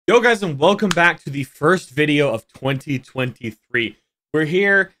Yo guys, and welcome back to the first video of 2023. We're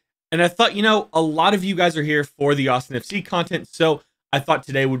here, and I thought, a lot of you guys are here for the Austin FC content, so I thought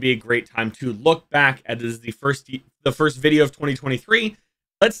today would be a great time to look back at this is the first video of 2023.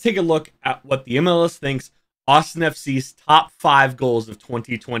 Let's take a look at what the MLS thinks Austin FC's top 5 goals of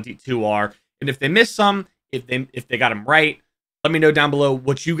 2022 are, and if they missed some, if they got them right, let me know down below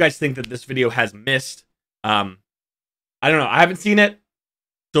what you guys think that this video has missed. I don't know, I haven't seen it.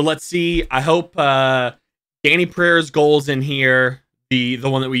 So let's see. I hope Danny Pereira's goals in here, the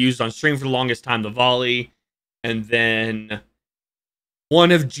one that we used on stream for the longest time, the volley, and then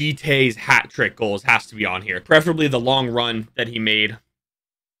one of GTA's hat trick goals has to be on here. Preferably the long run that he made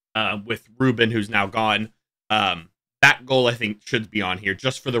with Ruben, who's now gone. That goal I think should be on here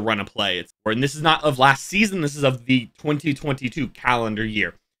just for the run of play. And this is not of last season. This is of the 2022 calendar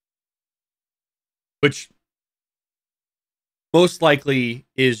year, which most likely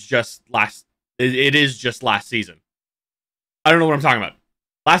is just last. It is just last season. I don't know what I'm talking about.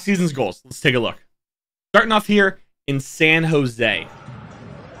 Last season's goals. Let's take a look. Starting off here in San Jose.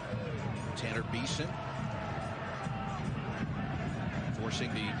 Tanner Beeson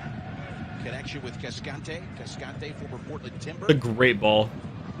forcing the connection with Cascante. Cascante, former Portland Timber. A great ball.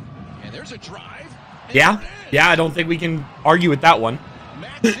 And there's a drive. Yeah, I don't think we can argue with that one.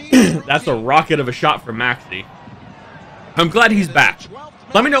 That's a rocket of a shot from Maxi. I'm glad he's back.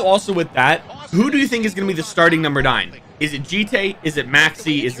 Let me know also with that, who do you think is going to be the starting number 9? Is it GT? Is it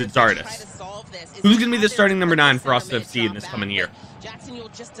Maxi? Is it Zardes? Who's going to be the starting number 9 for Austin FC in this coming year? I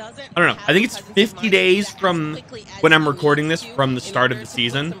don't know. I think it's 50 days from when I'm recording this, from the start of the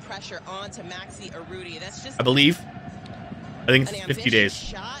season. I believe. I think it's 50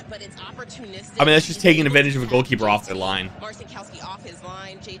 days. I mean, that's just taking advantage of a goalkeeper off their line.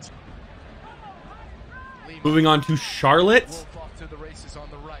 Moving on to Charlotte.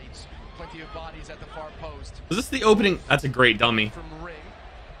 Is this the opening? That's a great dummy.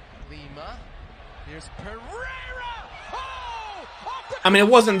 I mean, it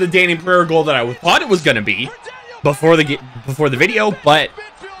wasn't the Danny Pereira goal that I thought it was going to be before the video, but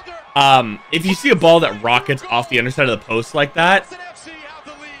if you see a ball that rockets off the underside of the post like that,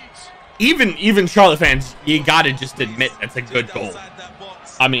 even Charlotte fans, you gotta just admit that's a good goal.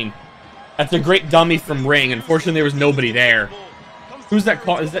 I mean, that's a great dummy from Ring. Unfortunately, there was nobody there. Who's that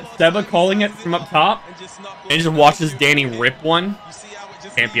call? Is that Seba calling it from up top? And just watches Danny rip one.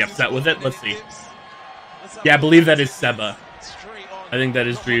 Can't be upset with it. Let's see. Yeah, I believe that is Seba. I think that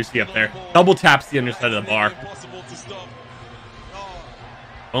is Driussi up there. Double taps the underside of the bar.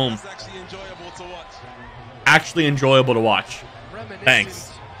 Boom. Actually enjoyable to watch. Thanks.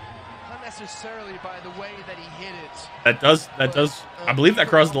 That does. I believe that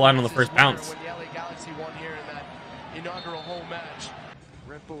crosses the line on the first bounce.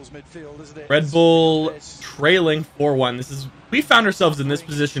 Red Bull trailing 4-1. We found ourselves in this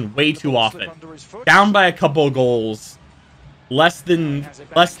position way too often. Down by a couple of goals. Less than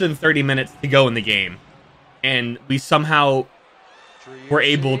 30 minutes to go in the game. And we somehow were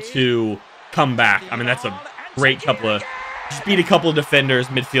able to come back. I mean, that's a great couple of... Just beat a couple of defenders,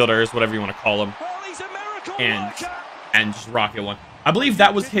 midfielders, whatever you want to call them. And just rocket one. I believe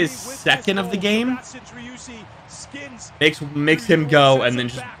that was his second of the game. Makes him go, and then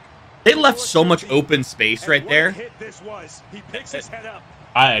just... They left so much open space right there.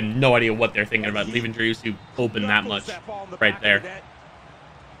 I have no idea what they're thinking about leaving Driussi open that much right there.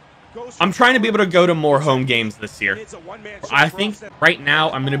 I'm trying to be able to go to more home games this year. I think right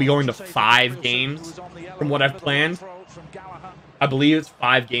now I'm going to be going to 5 games from what I've planned. I believe it's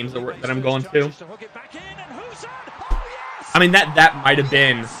 5 games that I'm going to. I mean, that might have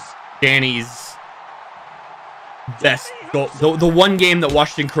been Danny's best goal. The one game that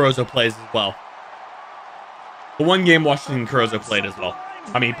Washington Caruso plays as well. The one game Washington Caruso played as well.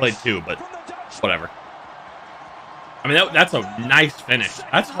 I mean, he played 2, but whatever. I mean, that's a nice finish.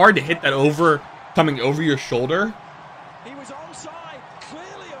 That's hard to hit that coming over your shoulder.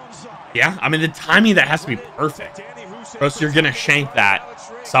 Yeah, I mean, the timing that has to be perfect. Or else you're going to shank that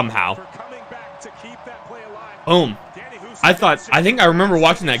somehow. Boom. I think I remember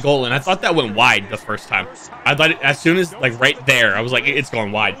watching that goal, and I thought that went wide the first time. I thought as soon as, like, right there, I was like, it's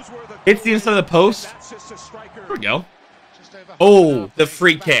going wide. Hits the inside of the post. There we go. Oh, the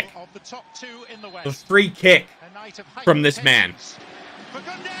free kick. The free kick from this man.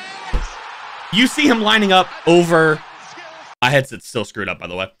 You see him lining up over... My headset's still screwed up, by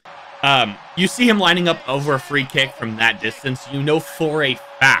the way. You see him lining up over a free kick from that distance. You know for a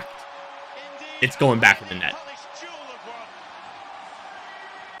fact it's going back in the net.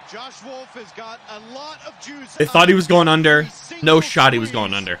 Josh Wolf has got a lot of juice. They thought he was going under. No shot he was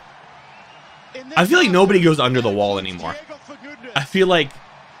going under. I feel like nobody goes under the wall anymore. I feel like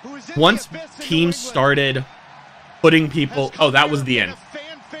once teams started putting people... Oh, that was the end.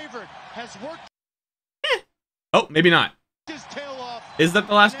 Oh, maybe not. Is that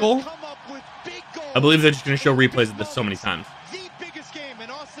the last goal? I believe they're just going to show replays of this so many times.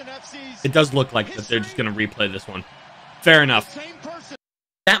 It does look like that they're just going to replay this one. Fair enough.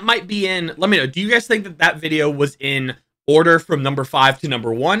 That might be in... Let me know. Do you guys think that that video was in order from number 5 to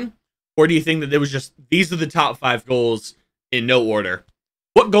number 1? Or do you think that there was just... These are the top 5 goals in no order?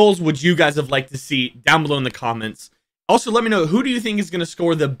 What goals would you guys have liked to see down below in the comments? Also, let me know, who do you think is going to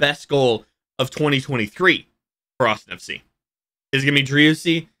score the best goal of 2023 for Austin FC? Is it going to be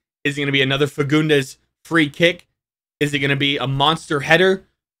Driussi? Is it going to be another Fagundes free kick? Is it going to be a monster header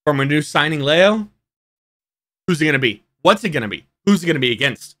from a new signing, Leo? Who's it going to be? What's it going to be? Who's it going to be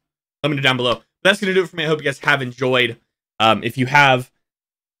against? Let me know down below. That's going to do it for me. I hope you guys have enjoyed. If you have,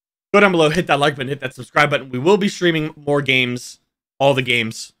 go down below, hit that like button, hit that subscribe button. We will be streaming more games, all the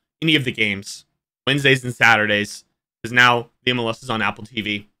games, any of the games, Wednesdays and Saturdays, because now the MLS is on Apple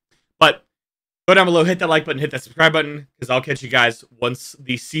TV. But go down below, hit that like button, hit that subscribe button, because I'll catch you guys once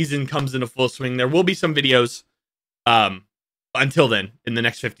the season comes into full swing. There will be some videos until then, in the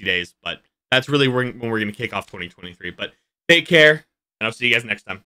next 50 days, but that's really when we're going to kick off 2023. But take care, and I'll see you guys next time.